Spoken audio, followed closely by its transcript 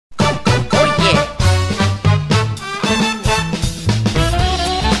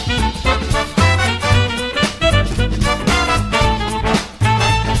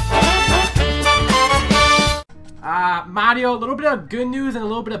Mario, a little bit of good news and a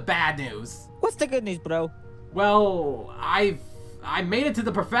little bit of bad news. What's the good news, bro? Well, I made it to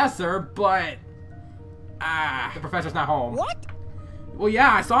the professor, but the professor's not home. What? Well,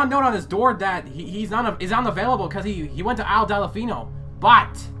 yeah, I saw a note on his door that he's unavailable because he went to Al Delfino.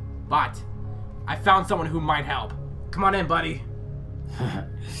 But I found someone who might help. Come on in, buddy.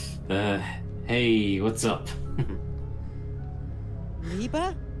 Hey, what's up?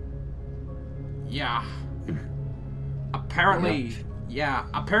 Riba? Yeah. Apparently, Yep.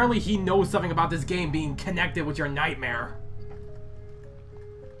 apparently he knows something about this game being connected with your nightmare.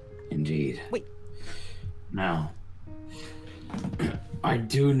 Indeed. Wait. Now, I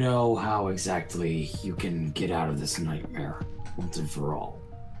do know how exactly you can get out of this nightmare once and for all.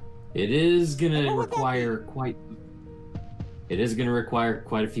 It is gonna require quite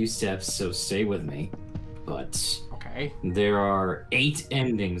a few steps, so stay with me. But Okay. there are 8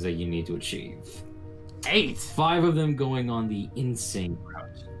 endings that you need to achieve. 8? 5 of them going on the insane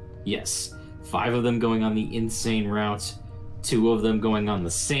route. Yes, 5 of them going on the insane route, 2 of them going on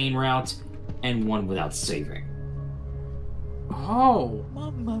the sane route, and 1 without saving. Oh.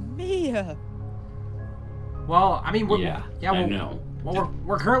 Mamma mia! Well, I mean, I know. Well,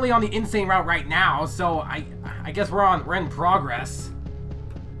 we're currently on the insane route right now, so I guess we're in progress.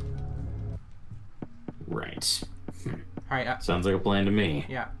 Right. All right. Sounds like a plan to me.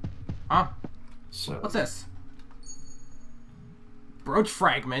 Yeah. Huh? So. What's this? Brooch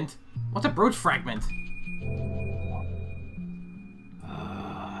fragment? What's a brooch fragment?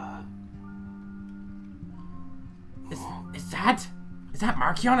 Is that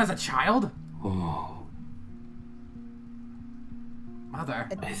Markion as a child? Oh. Mother.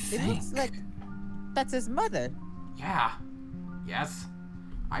 It think. looks like that's his mother. Yeah. Yes.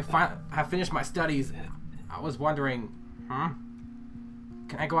 I finished my studies. I was wondering,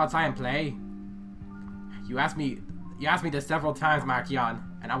 can I go outside and play? You asked me this several times, Markion,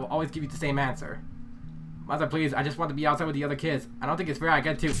 and I will always give you the same answer. Mother, please, I just want to be outside with the other kids. I don't think it's fair I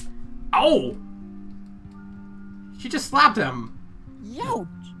get to... Oh! She just slapped him! Youch!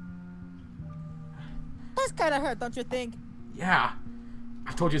 That's kinda hurt, don't you think? Yeah.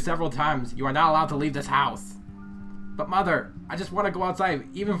 I've told you several times, you are not allowed to leave this house. But Mother, I just want to go outside,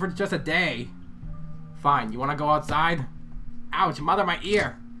 even for just a day. Fine, you want to go outside? Ouch, Mother, my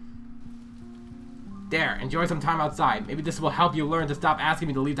ear! There, enjoy some time outside. Maybe this will help you learn to stop asking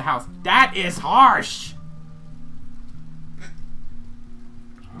me to leave the house. That is harsh!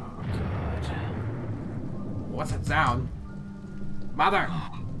 Oh, God. What's that sound? Mother!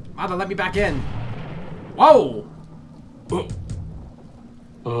 Mother, let me back in! Whoa!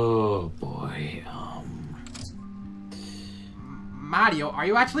 Oh, boy. Mario, are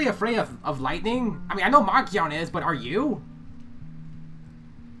you actually afraid of lightning? I mean, I know Markion is, but are you?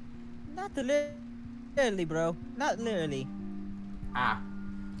 Not literally, bro. Not literally. Ah.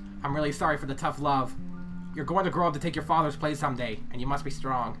 I'm really sorry for the tough love. You're going to grow up to take your father's place someday, and you must be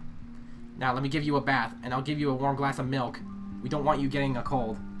strong. Now, let me give you a bath, and I'll give you a warm glass of milk. We don't want you getting a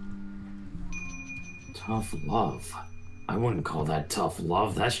cold. Tough love? I wouldn't call that tough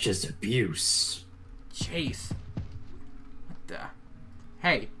love. That's just abuse. Chase. What the...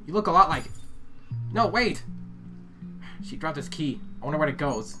 Hey, you look a lot like... No, wait! She dropped his key. I wonder where it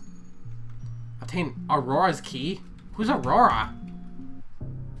goes. Obtain Aurora's key? Who's Aurora?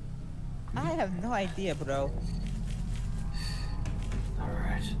 I have no idea, bro.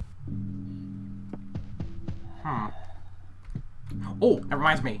 Alright. Oh, that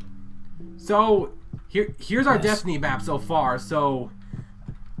reminds me. So, here's our destiny map so far, so...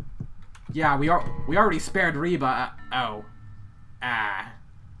 Yeah, we already spared Riba.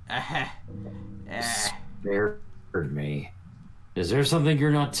 Spared me. Is there something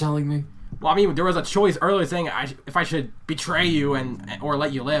you're not telling me? Well, I mean, there was a choice earlier saying if I should betray you or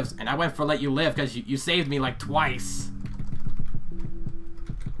let you live, and I went for let you live because you saved me like twice.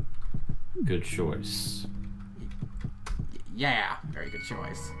 Good choice. Yeah, very good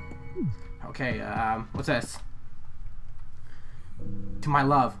choice. Okay, what's this? To my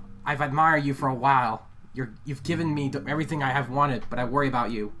love, I've admired you for a while. You've given me everything I have wanted, but I worry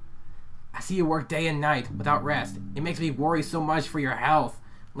about you. I see you work day and night without rest. It makes me worry so much for your health.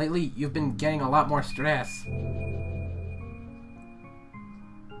 Lately, you've been getting a lot more stress.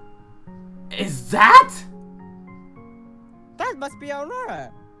 Is that? That must be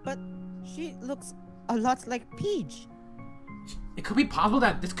Aurora. But she looks a lot like Peach. It could be possible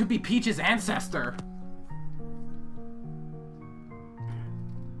that this could be Peach's ancestor.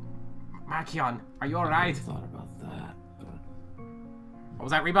 Markion, are you alright? I thought about that, but... What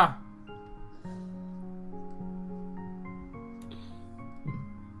was that, Riba?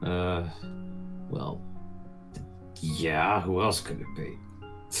 Well, Yeah, who else could it be?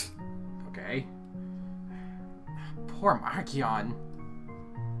 Okay. Poor Markion.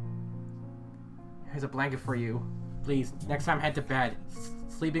 Here's a blanket for you. Please, next time head to bed.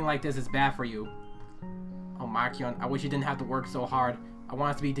 Sleeping like this is bad for you. Oh, Markion, I wish you didn't have to work so hard. I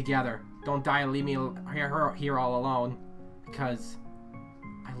want us to be together. Don't die and leave me here all alone. Because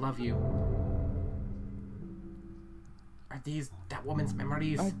I love you. Are these that woman's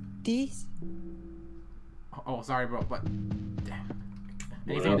memories? Are these? Oh, sorry, bro, but...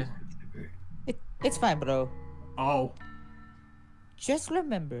 Well, It's fine, bro. Oh. Just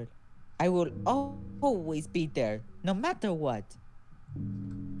remember, I will always be there, no matter what.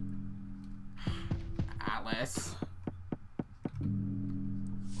 Alice.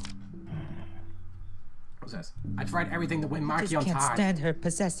 What's this? I tried everything to win I just Markion's can't heart. stand her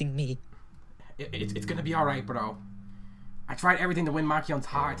possessing me. It's gonna be alright, bro. I tried everything to win Markion's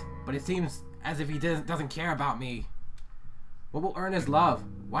heart, but it seems as if he doesn't care about me. What will earn his love?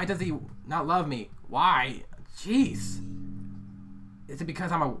 Why does he not love me? Why? Jeez. Is it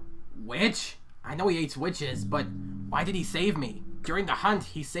because I'm a witch? I know he hates witches, but why did he save me? During the hunt,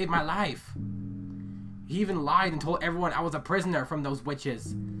 he saved my life. He even lied and told everyone I was a prisoner from those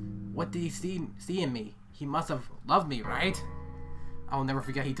witches. What did he see in me? He must have loved me, right? I'll never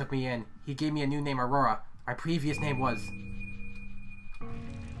forget he took me in. He gave me a new name, Aurora. My previous name was...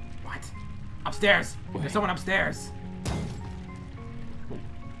 What? Upstairs! There's someone upstairs!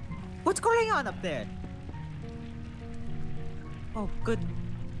 What's going on up there? Oh,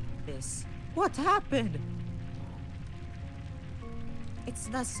 goodness. What happened? It's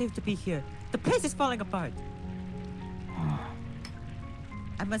not safe to be here. The place is falling apart.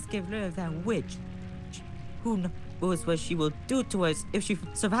 I must get rid of that witch. Who knows what she will do to us if she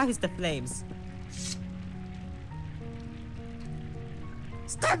survives the flames?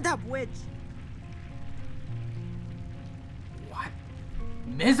 Stand up, witch! What?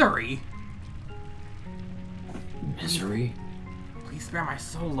 Misery? Misery? Please spare my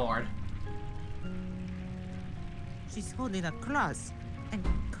soul, Lord. She's holding a cross and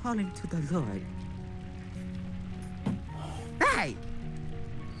calling to the Lord. Hey!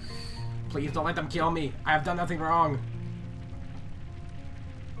 Please don't let them kill me. I have done nothing wrong.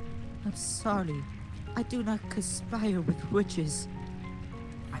 I'm sorry. I do not conspire with witches.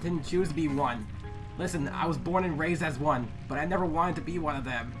 I didn't choose to be one. Listen, I was born and raised as one, but I never wanted to be one of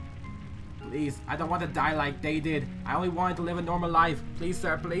them. Please, I don't want to die like they did. I only wanted to live a normal life. Please,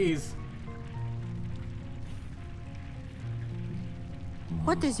 sir, please.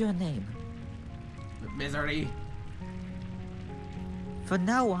 What is your name? Misery. From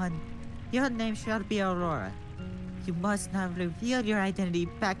now on, your name shall be Aurora. You must not reveal your identity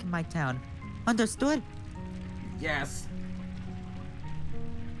back in my town. Understood? Yes.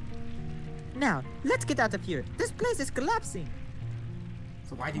 Now, let's get out of here. This place is collapsing.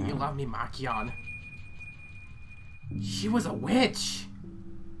 So why didn't you love me, Markion? She was a witch.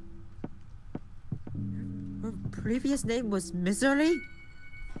 Her previous name was Misery?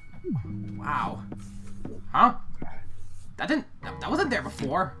 Wow. Huh? That wasn't there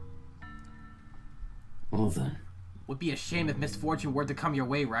before. Well then. Would be a shame if misfortune were to come your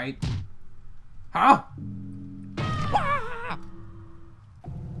way, right? Huh?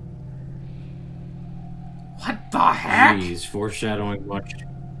 What the heck? Jeez, foreshadowing much.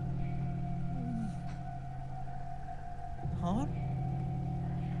 Huh?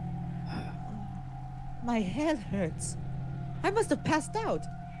 My head hurts. I must have passed out.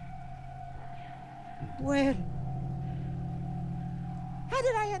 Where? How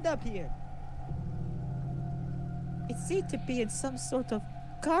did I end up here? It seemed to be in some sort of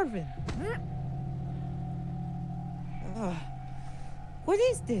carving. Ugh. What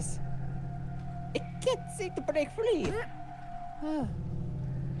is this? It can't seem to break free.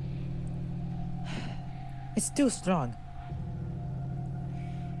 It's too strong.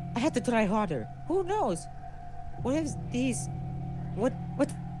 I had to try harder. Who knows? What is these?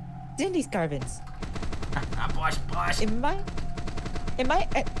 What's in these carvings? Bush. Am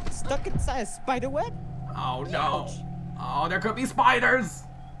I stuck inside a spider web? Oh no. Ouch. Oh, there could be spiders.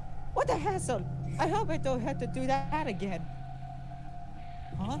 What a hassle! I hope I don't have to do that again.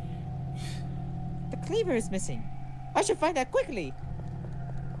 Huh? The cleaver is missing. I should find that quickly.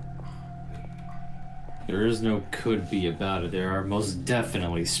 There is no could be about it. There are most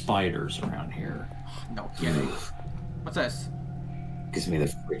definitely spiders around here. No kidding. What's this? Gives me the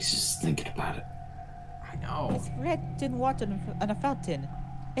freaks just thinking about it. I know. It's red tin water in a fountain.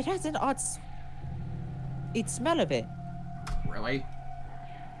 It has an odd smell of it. Really?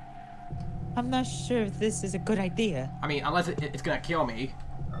 I'm not sure if this is a good idea. I mean, unless it's gonna kill me.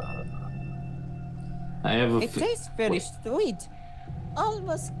 I have a. It tastes very sweet.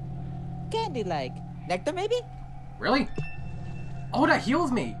 Almost candy-like. Nectar, maybe? Really? Oh, that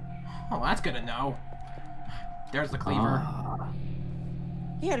heals me. Oh, that's good to know. There's the cleaver.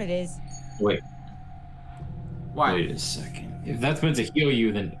 Here it is. Wait. What? Wait a second. If that's meant to heal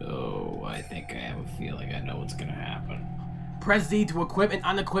you, then I think I have a feeling I know what's gonna happen. Press Z to equip and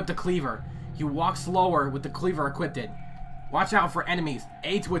unequip the cleaver. You walk slower with the cleaver equipped. Watch out for enemies.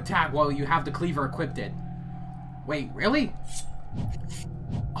 A to attack while you have the cleaver equipped. Wait, really?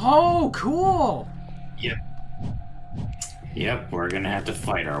 Oh, cool! Yep. Yep, we're gonna have to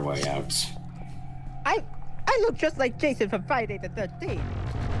fight our way out. I look just like Jason from Friday the 13th.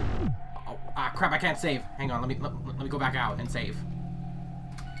 Oh, crap, I can't save. Hang on, let me go back out and save.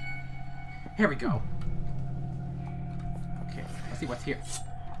 Here we go. Okay, let's see what's here.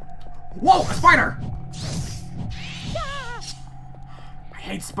 Whoa, a spider! I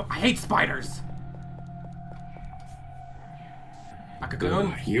hate spiders. A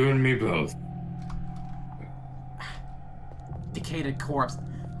cocoon? You and me both. Decayed corpse.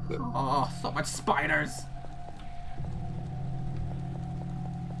 Oh, so much spiders.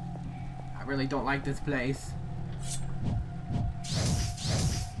 I really don't like this place.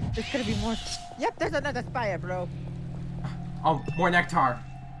 There's gonna be more. Yep, there's another spider, bro. Oh, more nectar.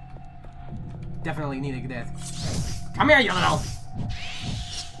 Definitely needed this. Come here, you little.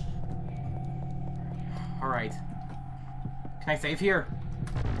 Alright. Can I save here?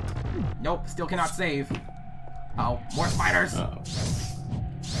 Nope, still cannot save. Oh, more spiders. Uh-oh.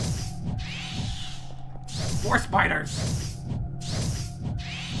 More spiders.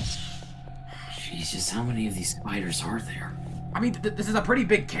 Jesus, how many of these spiders are there? I mean, this is a pretty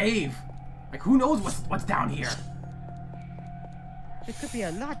big cave. Like, who knows what's down here? There could be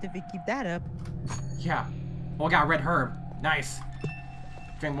a lot if we keep that up. Yeah. Oh, I got a red herb. Nice.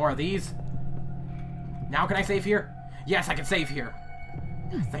 Drink more of these. Now can I save here? Yes, I can save here.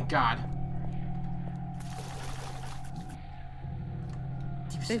 Thank God.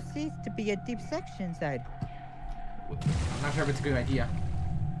 There seems to be a deep section inside. I'm not sure if it's a good idea.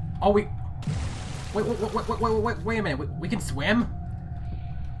 Oh, wait, wait a minute. We can swim?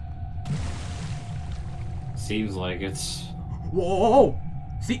 Seems like it's... Whoa!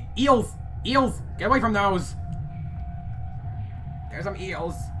 See, eels! Eels! Get away from those! There's some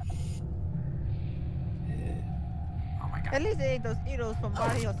eels. Oh my God. At least it ain't those eels from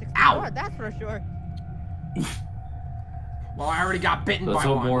Mario 64, Ow! that's for sure. Well, I already got bitten Let's by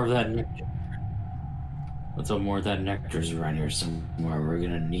hope one. more of that nectar. Let's hope more of that nectar's around here somewhere. We're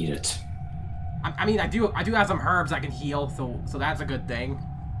gonna need it. I mean, I do have some herbs I can heal, so that's a good thing.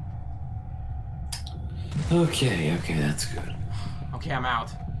 Okay, that's good. Okay, I'm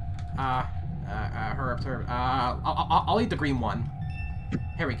out. Herbs. I'll eat the green one.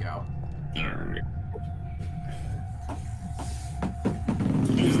 Here we go.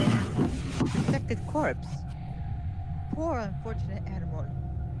 Infected corpse. Poor unfortunate animal.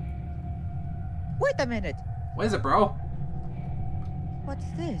 Wait a minute. What is it, bro? What's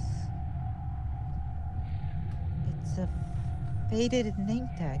this? It's a faded name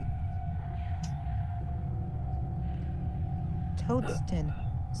tag. Toadston,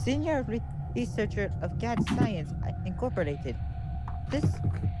 Senior Researcher of GAD Science Incorporated. This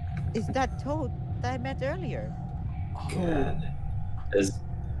is that toad that I met earlier. God.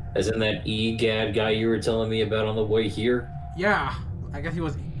 As in that EGAD guy you were telling me about on the way here? Yeah, I guess he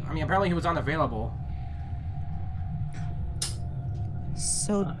was. I mean, apparently he was unavailable.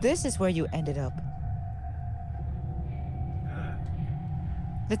 So this is where you ended up.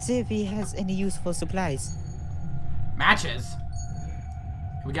 Let's see if he has any useful supplies. Matches.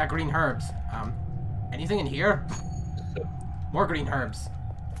 We got green herbs. Anything in here? More green herbs.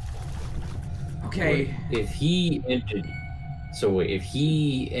 Okay. Wait, if he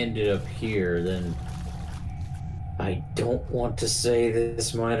ended up here, then I don't want to say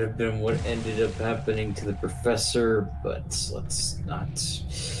this might have been what ended up happening to the professor, but let's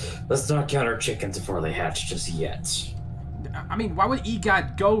not count our chickens before they hatch just yet. I mean, why would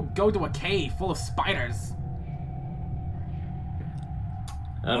EGOT go to a cave full of spiders?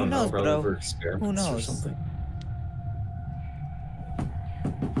 I don't knows, know, probably bro? for experiments Who or knows? something.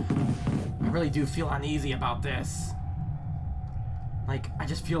 I really do feel uneasy about this. Like, I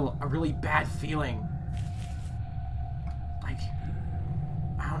just feel a really bad feeling. Like,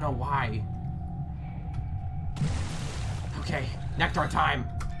 I don't know why. Okay, nectar time.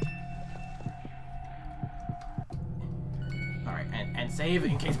 Alright, and save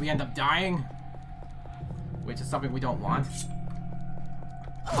in case we end up dying. Which is something we don't want.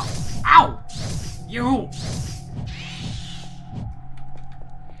 Oh, ow! You!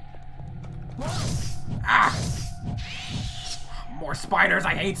 Ah! More spiders!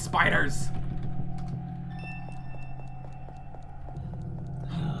 I hate spiders!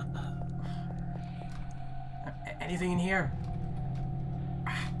 Anything in here?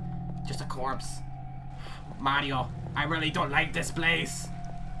 Just a corpse. Mario, I really don't like this place.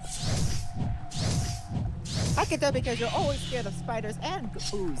 I can tell because you're always scared of spiders and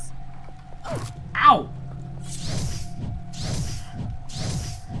ooze. Ow!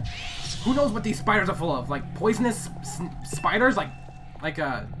 Who knows what these spiders are full of? Like poisonous spiders? Like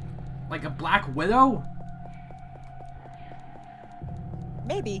a black widow?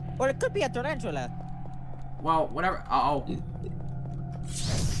 Maybe, or it could be a tarantula. Well, whatever. Uh-oh.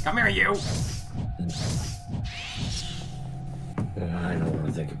 Come here, you! I don't want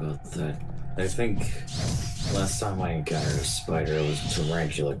to think about that. I think last time I encountered a spider, it was a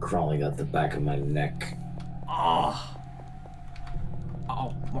tarantula crawling out the back of my neck. Oh.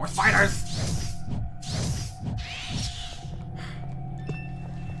 Uh-oh, more spiders!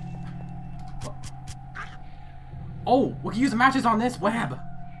 Oh, we can use the matches on this web.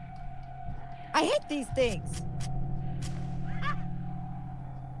 I hate these things.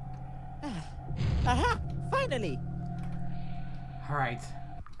 Aha! Finally! Alright.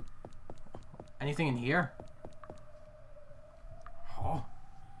 Anything in here? Oh.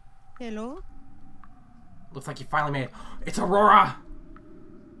 Hello? Looks like you finally made it. It's Aurora!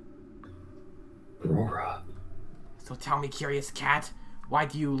 Aurora. So tell me, curious cat, why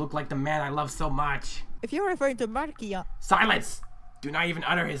do you look like the man I love so much? If you're referring to Markia, Silence! Do not even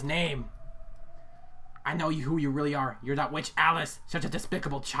utter his name. I know who you really are. You're that witch Alice, such a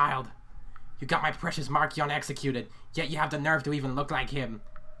despicable child. You got my precious Markion executed, yet you have the nerve to even look like him.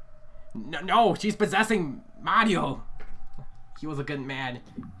 No, she's possessing Mario. He was a good man.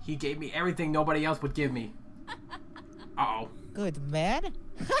 He gave me everything nobody else would give me. Uh-oh. good man?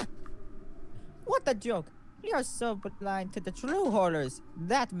 Ha! What a joke! You're so blind to the true horrors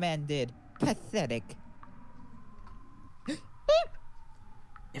that man did. Pathetic.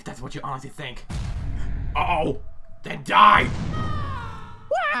 If that's what you honestly think. Uh-oh! Then die!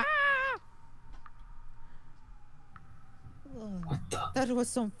 What the? That was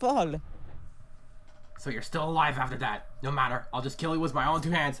some fall. So you're still alive after that. No matter, I'll just kill you with my own 2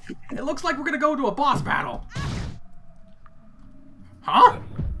 hands. It looks like we're gonna go to a boss battle. Huh?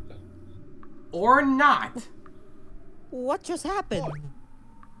 Or not. What just happened?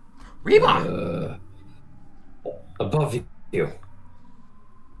 Riba! Above you.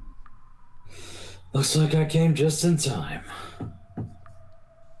 Looks like I came just in time.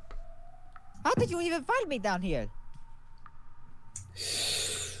 How did you even find me down here?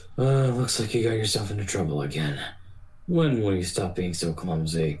 Looks like you got yourself into trouble again. When will you stop being so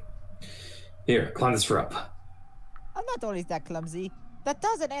clumsy? Here, climb this rope. I'm not always that clumsy. That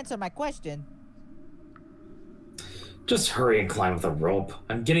doesn't answer my question. Just hurry and climb with a rope.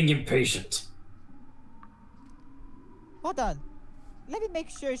 I'm getting impatient. Hold on. Let me make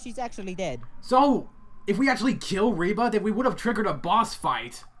sure she's actually dead. So, if we actually kill Riba, then we would have triggered a boss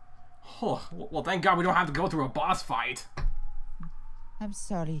fight. Oh, well, thank God we don't have to go through a boss fight. I'm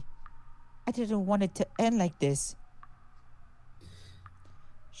sorry. I didn't want it to end like this.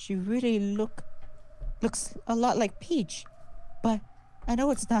 She really looks a lot like Peach. But I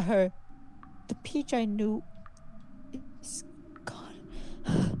know it's not her. The Peach I knew is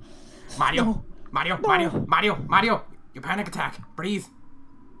gone. Mario! No. Mario! No. Mario! Mario! Mario! Your panic attack. Breathe.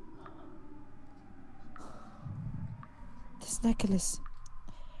 This necklace.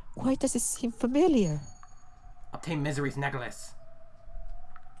 Why does it seem familiar? Obtain Misery's necklace.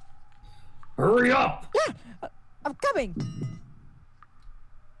 Hurry up! Yeah! I'm coming!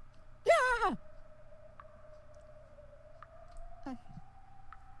 Yeah!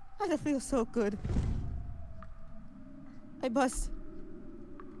 I don't feel so good. I must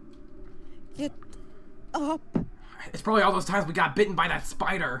get up. It's probably all those times we got bitten by that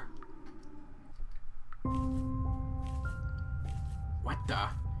spider. What the?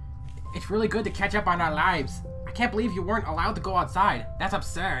 It's really good to catch up on our lives. I can't believe you weren't allowed to go outside. That's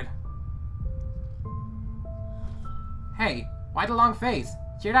absurd. Hey, why the long face?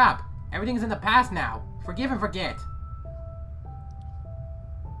 Cheer up. Everything's in the past now. Forgive and forget.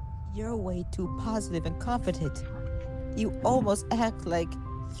 You're way too positive and confident. You almost act like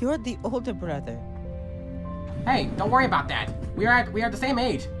you're the older brother. Hey, don't worry about that. We are the same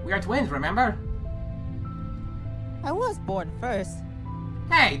age. We are twins, remember? I was born first.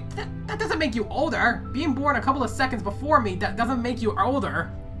 Hey, that doesn't make you older. Being born a couple of seconds before me, that doesn't make you older.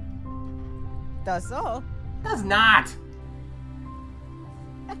 Does so? Does not.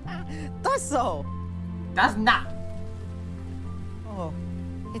 Does so? Does not. Oh,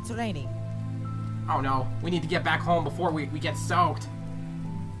 it's raining. Oh no, we need to get back home before we get soaked.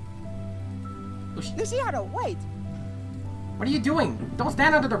 Luciano, wait! What are you doing? Don't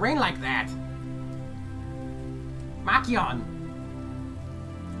stand under the rain like that. Makion!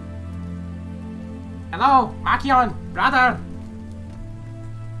 Hello, Makion, brother!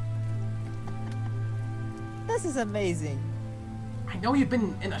 This is amazing. I know you've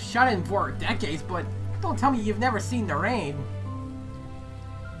been in a shut-in for decades, but don't tell me you've never seen the rain.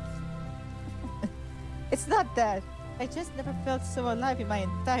 It's not that. I just never felt so alive in my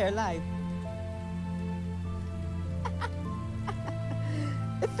entire life.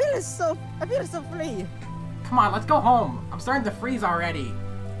 I feel so free. Come on, let's go home. I'm starting to freeze already.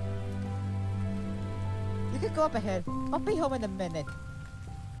 You can go up ahead. I'll be home in a minute.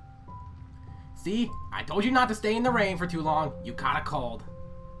 See? I told you not to stay in the rain for too long. You caught a cold.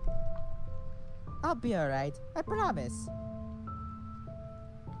 I'll be alright. I promise.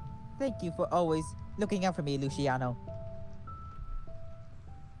 Thank you for always looking out for me, Luciano.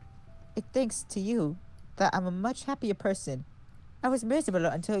 It's thanks to you that I'm a much happier person. I was miserable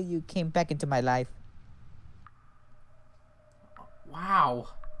until you came back into my life. Wow.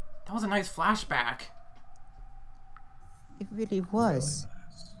 That was a nice flashback. It really was.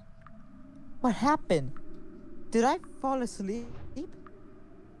 What happened? Did I fall asleep?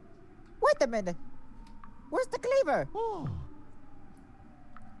 Wait a minute. Where's the cleaver?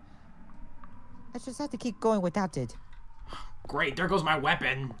 I just have to keep going without it. Great, there goes my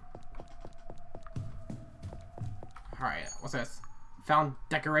weapon. Alright, what's this? Found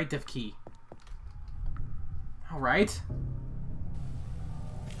decorative key. Alright.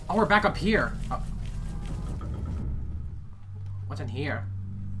 Oh, we're back up here. Oh. What's in here?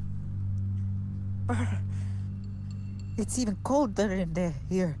 It's even colder in there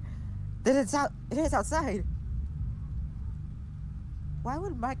here than it is outside. Why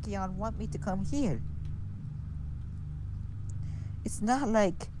would Markion want me to come here? It's not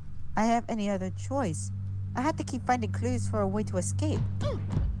like I have any other choice. I had to keep finding clues for a way to escape.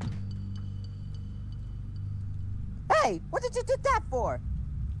 Hey, what did you do that for?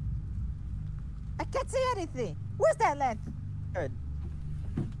 I can't see anything. Where's that lantern?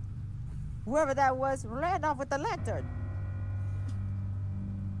 Whoever that was ran off with the lantern.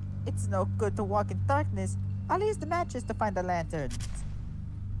 It's no good to walk in darkness. I'll use the matches to find the lantern.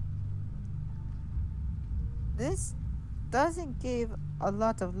 This doesn't give a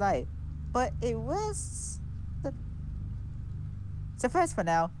lot of light, but it will suffice for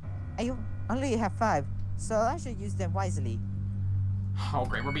now. I only have 5, so I should use them wisely. Oh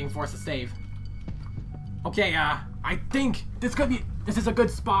great, we're being forced to save. Okay, I think this is a good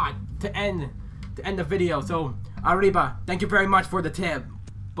spot to end the video. So, Riba, thank you very much for the tip.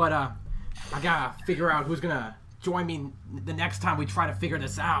 But I gotta figure out who's gonna join me the next time we try to figure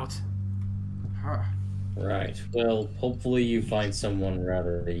this out. Right. Well, hopefully you find someone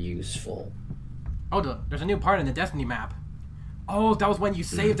rather useful. Oh, there's a new part in the Destiny map. Oh, that was when you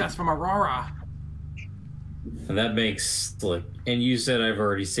saved us from Aurora. And that makes, like, and you said I've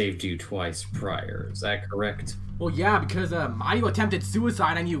already saved you twice prior. Is that correct? Well, yeah, because Mario attempted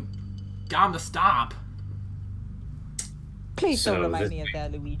suicide and you got him to stop. Please don't So remind this- me of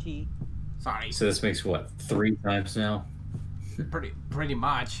that, Luigi. Sorry. So this makes what, 3 times now? Pretty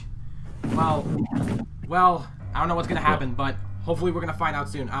much. Well, I don't know what's gonna happen, but hopefully we're gonna find out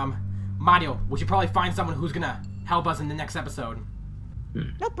soon. Mario, we should probably find someone who's gonna help us in the next episode.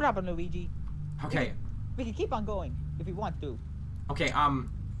 No problem, Luigi. Okay. We can keep on going if we want to. Okay,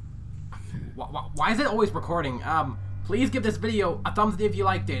 why is it always recording? Please give this video a thumbs up if you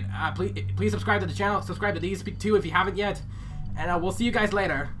liked it. Please subscribe to the channel, subscribe to these two if you haven't yet, and we'll see you guys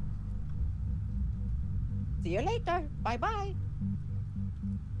later. See you later. Bye-bye.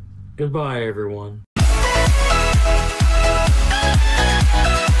 Goodbye, everyone.